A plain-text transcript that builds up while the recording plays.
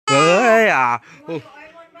Yeah. Oh.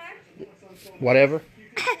 Whatever.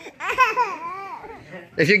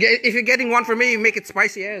 If you're getting one for me, you make it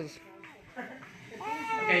spicy as.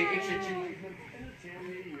 Okay, extra chili.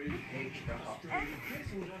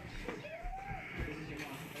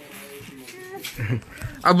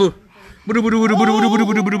 Abu. Budu budu budu budu budu budu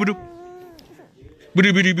budu budu budu. Budu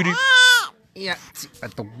budu budu. Iya, si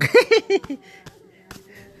patung.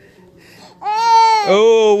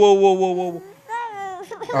 Oh, whoa, whoa, whoa, whoa.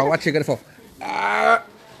 Oh, watch it, gonna fall.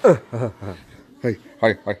 Hey,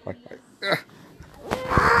 hi, hi, hi, hi.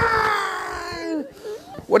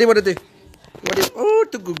 What do you want to do? What do you? Oh,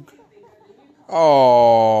 too good.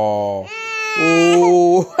 Oh,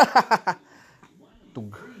 oh.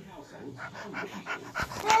 Tug.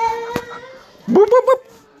 Boop, boop, boop.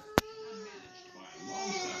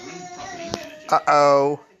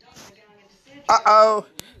 Uh-oh. Uh-oh.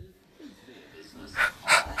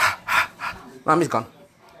 Mommy's gone.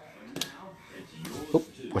 Oop,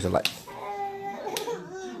 where's the light?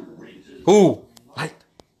 Ooh, light.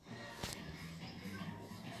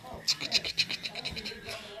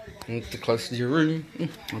 I need to close to your room. I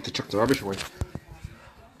want to chuck the rubbish away.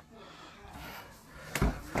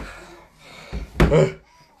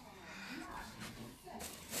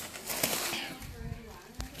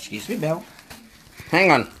 Excuse me, Belle.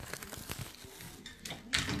 Hang on.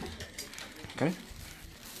 Okay.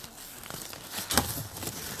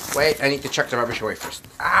 Wait, I need to chuck the rubbish away first.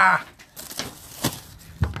 Ah!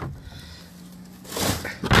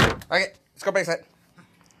 Okay, let's go back inside.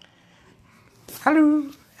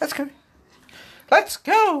 Hello, let's go. Let's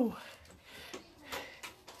go!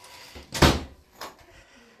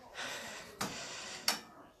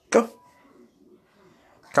 Go.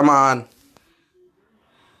 Come on.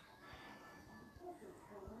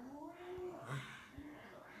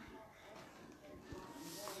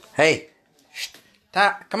 Hey. Shh.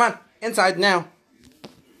 Come on. Inside now.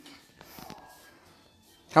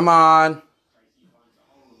 Come on.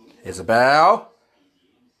 Isabel.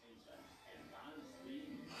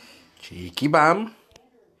 Cheeky bum.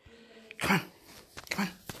 Come on. Come on.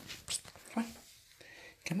 Come on.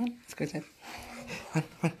 Come on. Let's go inside. Come on.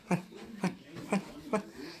 Come on. Come on. Come on. Come on.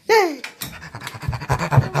 Yay!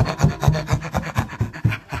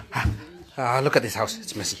 Ah, look at this house.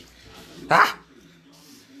 It's messy. Ah!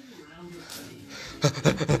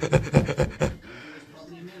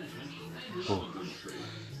 Oh.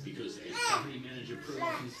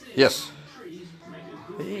 Yes.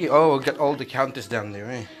 Hey, oh, got all the counters down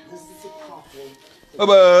there, eh?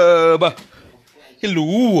 Hello.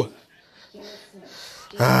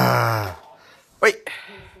 Ah. Wait.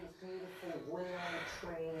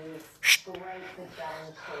 Shh.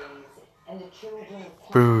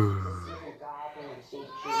 Boo.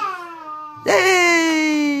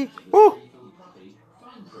 Yay! Woo!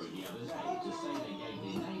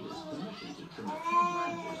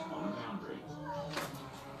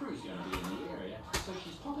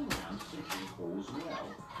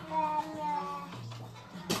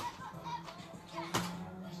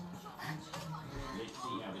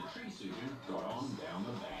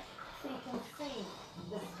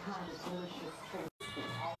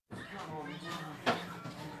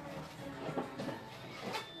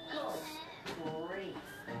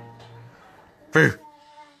 Boo.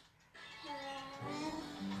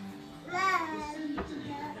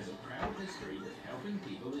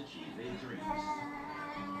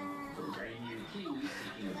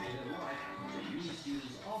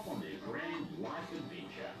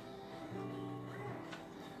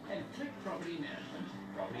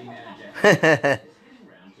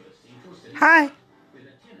 Hi.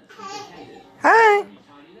 Hi.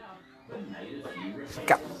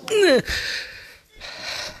 Come.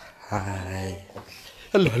 Hi.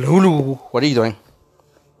 Hello, hello, hello. What are you doing?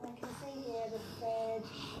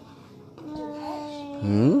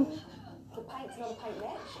 Hmm? The paint's not a paint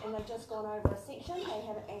match, and they've just gone over a section. They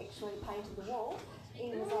haven't actually painted the wall.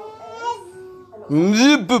 End result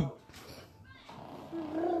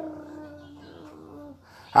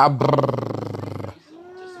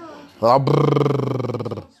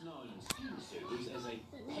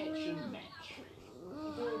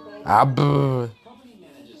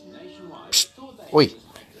Psst. Oi.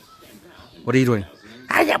 What are you doing?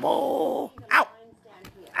 Ow!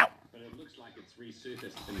 Ow!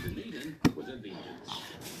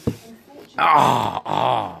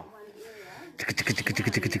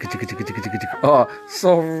 Oh, oh,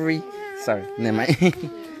 sorry. Sorry, never mind.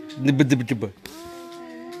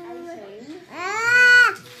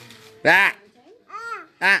 Ah!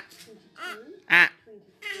 Ah! Ah!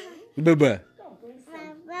 Bubba.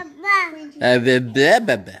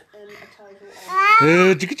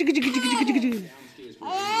 Blah,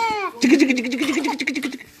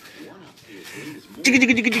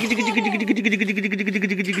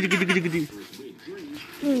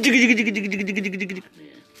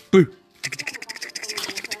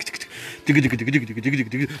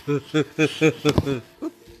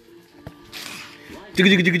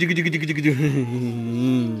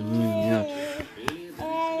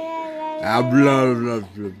 blah,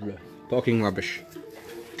 blah, blah. Talking rubbish.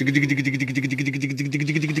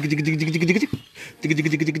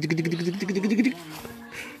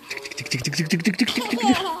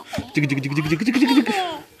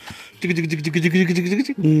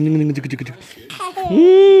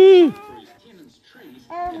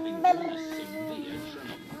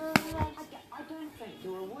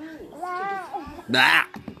 Ah!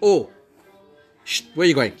 Oh! Shh, where are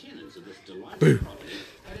you going? Boo!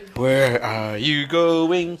 Where are you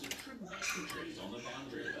going?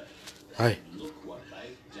 Hi.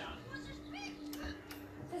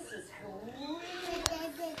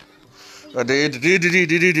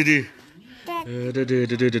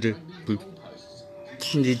 Boo.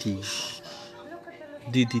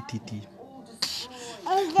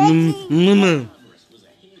 Mama.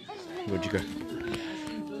 Where'd you go?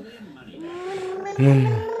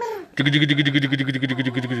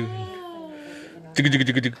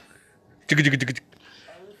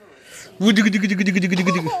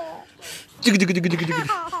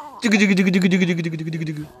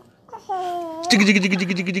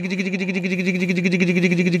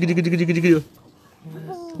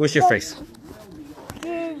 What's your face?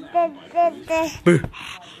 Boo.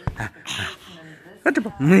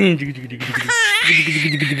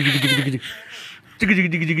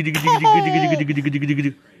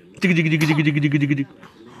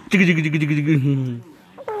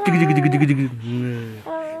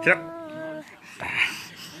 Shut up.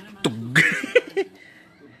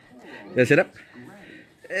 Yeah, sit up.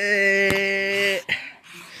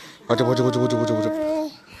 Watch up.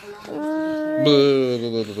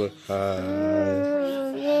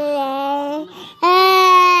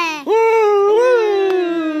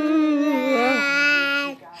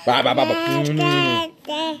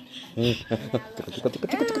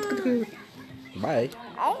 Bye.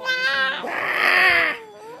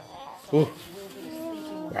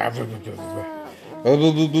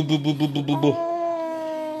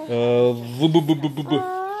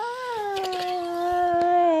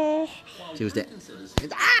 See what's that?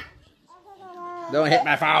 Don't hit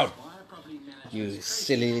my phone, you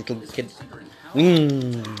silly little kid.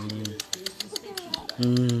 There's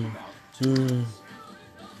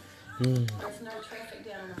no traffic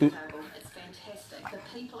down on the table. It's fantastic. The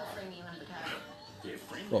people are friendly on the table.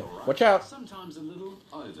 Oh, watch out. Sometimes a little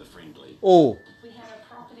over-friendly. Oh. We had a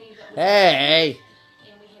property that Hey.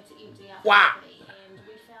 and we had to empty out Wow. the property, and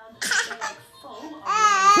we found a bag full of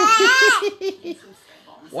and some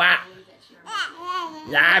strap-ons. Wow. I believe that's your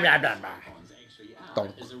Blah, blah, blah, blah. Ones actually are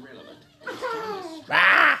Don't. is irrelevant. It's time to strap Ah.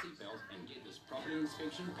 your seatbelt and get this property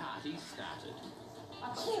inspection party started.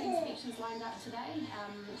 I've got 3 inspections lined up today.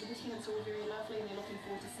 The tenants are all very lovely and they're looking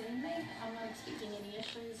forward to seeing me. I'm not expecting any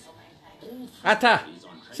issues. Atta,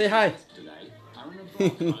 say hi. Today are in a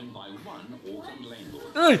block owned by one Auckland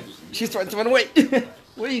landlord. Oh, she's trying to run away.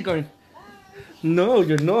 Where are you going? No,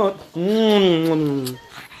 you're not. Say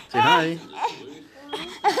hi.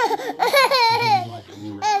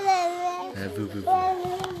 Boo, boo, boo.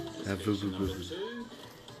 Boo, boo, boo.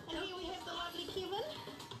 And here we have the lovely Kevin.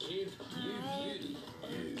 Kev, you beauty.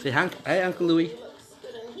 Say hi, Uncle Louis. Looks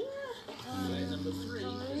good in here. Flat number 3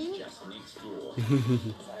 is just next door. So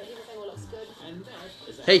everything all looks good. And that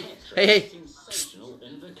is a Hey. sensational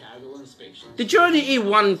Invercargill inspection. Did you only eat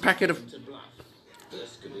one packet of... To bluff.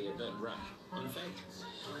 This could be a bit rough. In fact,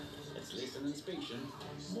 it's less an inspection,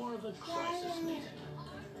 more of a crisis meeting.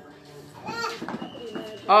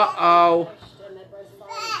 Uh-oh. And they both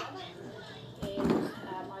filed each other.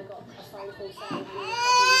 And I got a phone call saying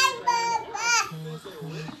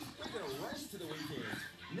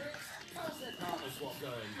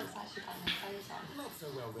Not so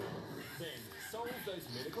well then. Solve those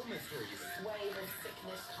medical mysteries. wave of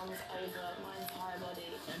sickness comes over my entire body.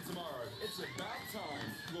 And tomorrow, it's about time,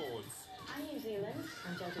 Lords. I'm New Zealand.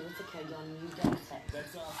 I'm Jodie Whittaker, your new data.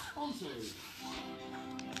 That's our sponsors.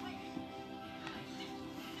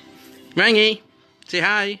 Rangy, say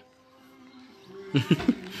hi.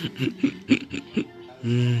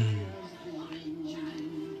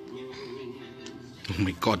 Oh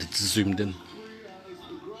my god, it's zoomed in.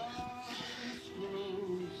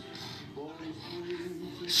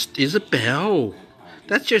 Isabel,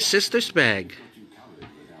 that's your sister's bag.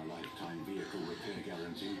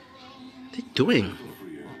 doing?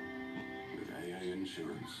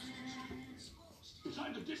 It's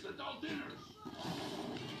time to dish the adult dinner.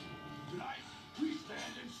 Tonight, we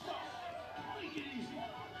stand and stop. Make it easy.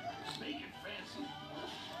 Make it fancy.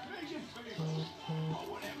 Make it big. Or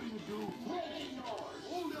whatever you do,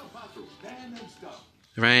 hold El Paso, stand and stop.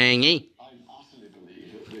 Rangy. I utterly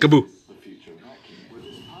believe Kaboo. the future vacuum. With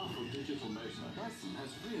its powerful digital motor, Dyson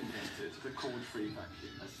has reinvented the cord-free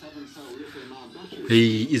vacuum. A 7-cell lithium-ion battery.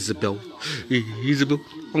 Hey, Isabel. Hey, Isabel.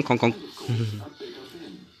 Hong Kong Kong. Kids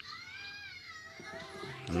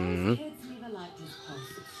never liked his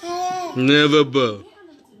posts. Never bow. Get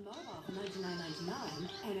unlimited mobile for $99.99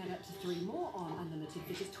 and add up to 3 more on unlimited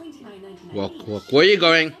for just $29.99. Walk, walk. Where are you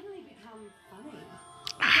going? Suddenly become funny.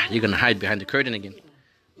 Ah, you're gonna hide behind the curtain again.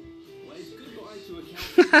 Wave goodbye to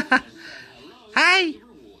account. Hi. Take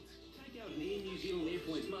out an Air New Zealand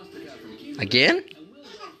Airpoints Mastercard from Q. Again? And we'll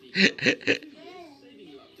saving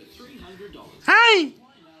you up to $300. Hi.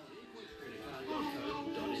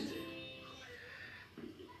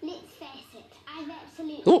 Let's face it, I've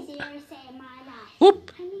absolutely Oop. zero say in my life.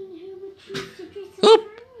 Oop. I mean, who would choose to dress in Oop.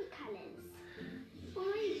 brownie colours?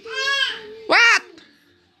 Why do What?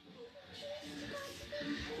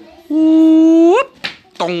 Whoop.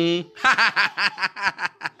 Tong.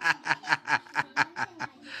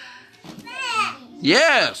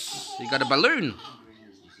 Yes. You got a balloon.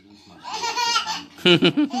 You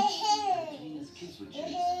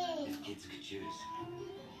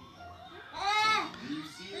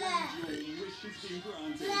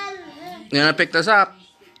gonna pick this up?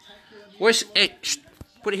 Where's it? Shh,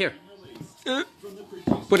 put it here.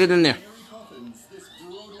 Put it in there.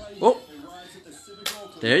 Oh,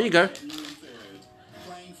 there you go.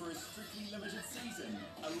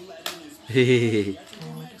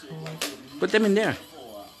 Put them in there.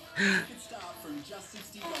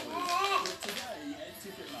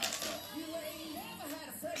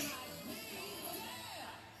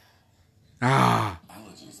 Ah,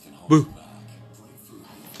 boo.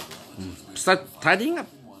 Start tidying up.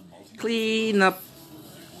 Clean up.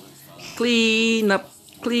 Clean up.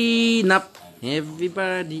 Clean up.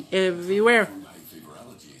 Everybody, everywhere.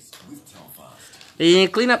 You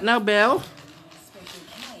clean up now, Belle.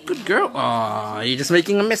 Good girl. Oh, you're just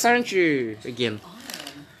making a mess, aren't you? Again.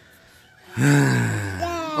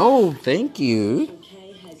 Oh, thank you.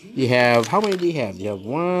 You have, how many do you have? You have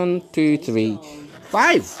 1, 2, 3,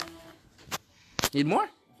 5. Need more?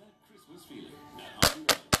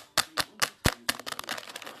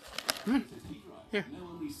 Come on. Here.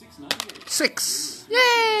 6.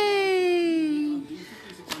 Yay!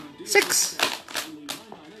 6.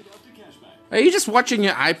 Are you just watching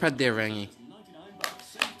your iPad there, Rangy?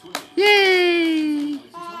 Yay!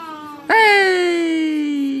 Hey!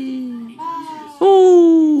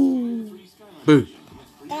 Ooh! Boo!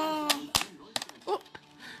 Oh.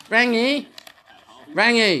 Rangy!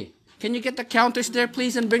 Rangy! Can you get the counters there,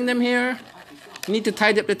 please, and bring them here? We need to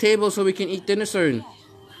tidy up the table so we can eat dinner soon.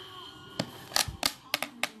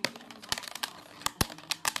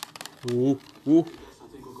 Ooh, ooh.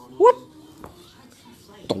 Whoop.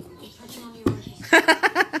 Dong.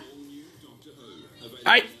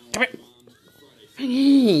 Alright, come here.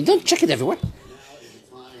 Hey, don't check it everywhere.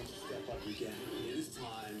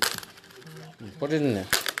 Put it in there.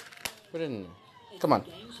 Put it in there. Come on.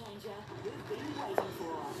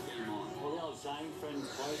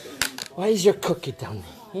 Why is your cookie down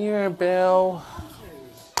here, Belle?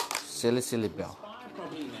 Silly, silly Belle.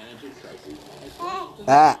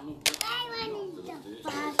 Ah.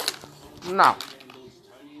 No.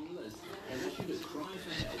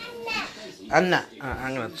 I'm not.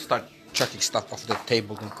 I'm gonna start chucking stuff off the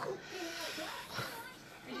table.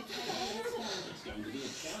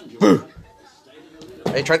 Boo!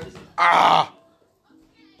 Hey, try. Ah!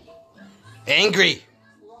 Angry.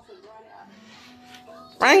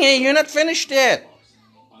 Rangy, you're not finished yet.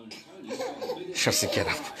 Just to get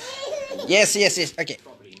up. Yes, yes, yes. Okay.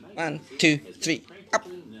 1, 2, 3. Up.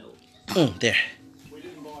 There.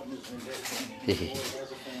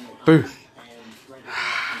 Boo.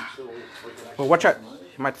 Oh, watch out.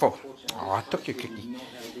 You might fall. Oh, I took your cookie.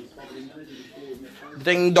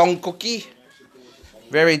 Ding dong cookie.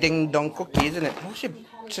 Very ding dong cookie, isn't it? What's your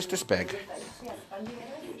sister's bag?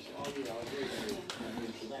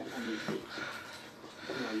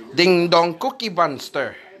 Ding dong cookie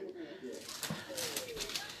monster.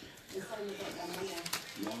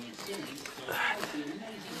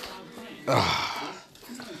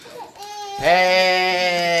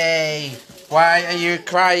 Hey, why are you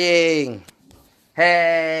crying?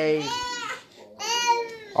 Hey,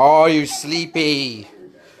 oh, you're sleepy.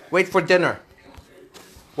 Wait for dinner.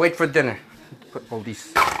 Wait for dinner. Put all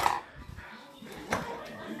these.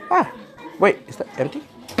 Ah, wait, is that empty?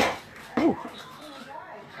 Ooh.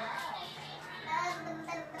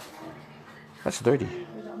 That's dirty.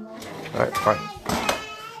 Alright, fine.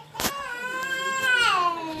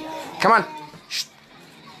 Come on. Shh.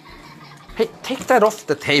 Hey, take that off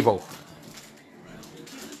the table.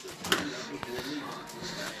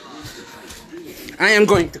 I am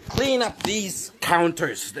going to clean up these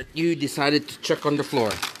counters that you decided to chuck on the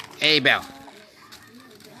floor. Hey, Belle.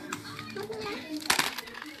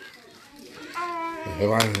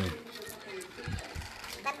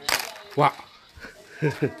 What?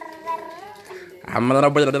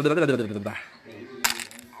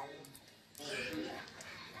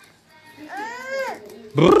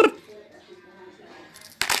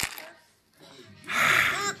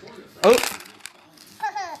 Oh,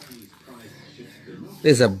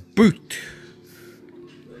 there's a boot.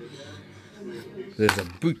 There's a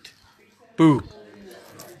boot. Boo.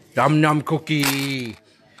 Num num cookie.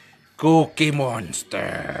 Cookie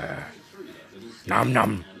monster. Num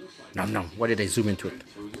num. Num num. Why did I zoom into it?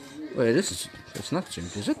 Wait, it's not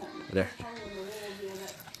zoomed, is it? There.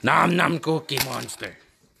 Num num cookie monster.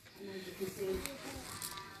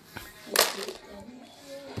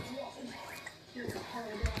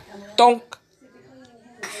 Donk.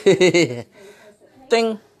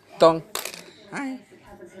 Ding dong. Hi.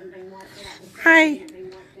 Hi.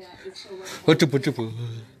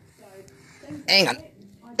 Hang on.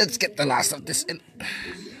 Let's get the last of this in.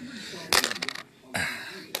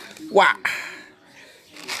 Wow.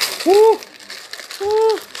 Woo.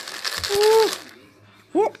 Woo. Woo.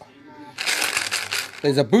 Woo.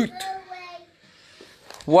 There's a boot.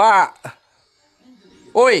 Wow.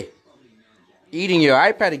 Oi. Eating your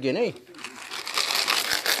iPad again, eh?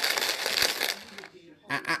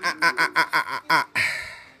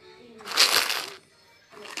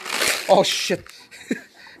 Oh shit.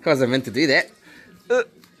 I wasn't meant to do that.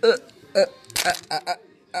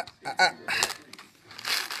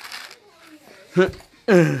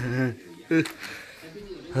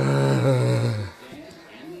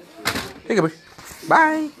 Peekaboo.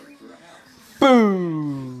 Bye.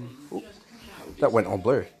 Boo. Oh, that went all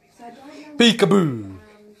blurry. Peekaboo.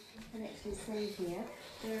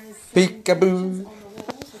 Peekaboo.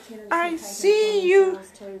 I see you.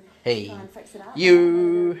 Hey,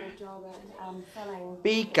 you.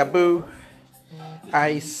 Peekaboo.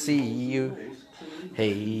 I see you.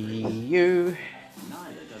 Hey, you.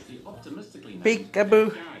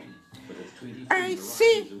 Peekaboo. I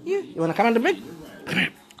see you. You wanna come on the bed?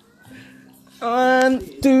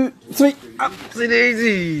 1, 2, 3. Upsy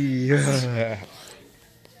daisy.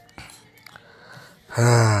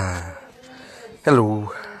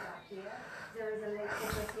 Hello.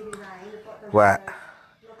 What?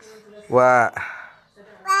 What?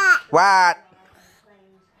 What?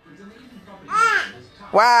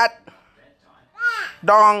 What?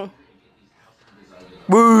 Dong.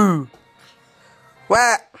 Boo.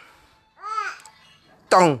 What?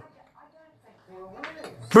 Dong.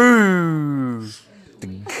 Boo.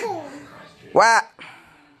 What?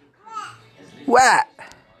 What?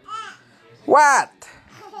 What?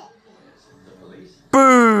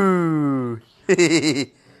 Boo.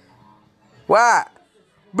 What?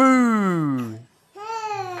 Boo.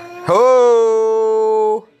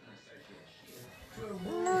 Ho.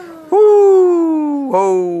 Woo. Ho.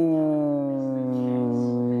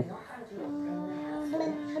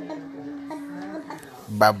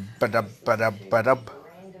 Ba-ba-dub-ba-dub-ba-dub.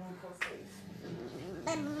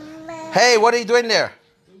 Hey, what are you doing there?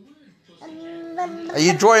 Are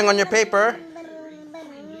you drawing on your paper?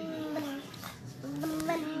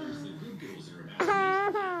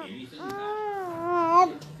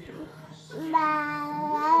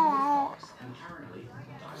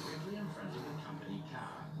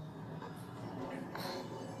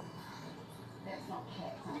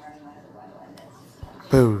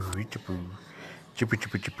 Boo, chipoo, chipoo,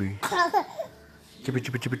 chipoo, chipoo, chipoo,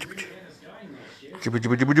 chipoo, chipoo, chipoo, chipoo, chipoo,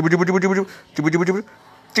 chipoo, chipoo, chipoo, chipoo,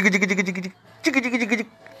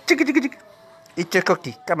 chipoo, chipoo. Eat your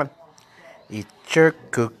cookie, come on. Eat your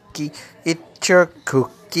cookie, eat your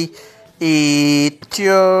cookie, eat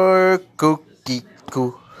your cookie,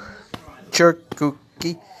 coo. Your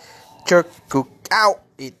cookie, your cookie, ow!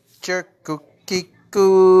 Eat your cookie,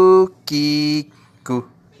 cookie, coo.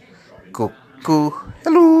 Cuckoo.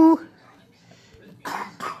 Hello.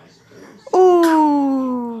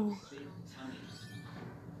 Ooh.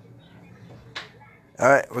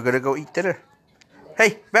 Alright, we're gonna go eat dinner.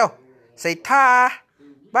 Hey, Belle, say ta.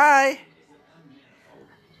 Bye.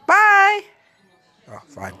 Bye. Oh,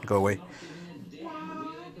 fine, go away.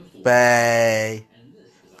 Bye.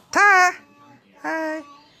 Ta. Hi.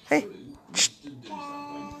 Hey. Shh.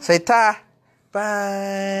 Say ta.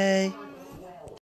 Bye.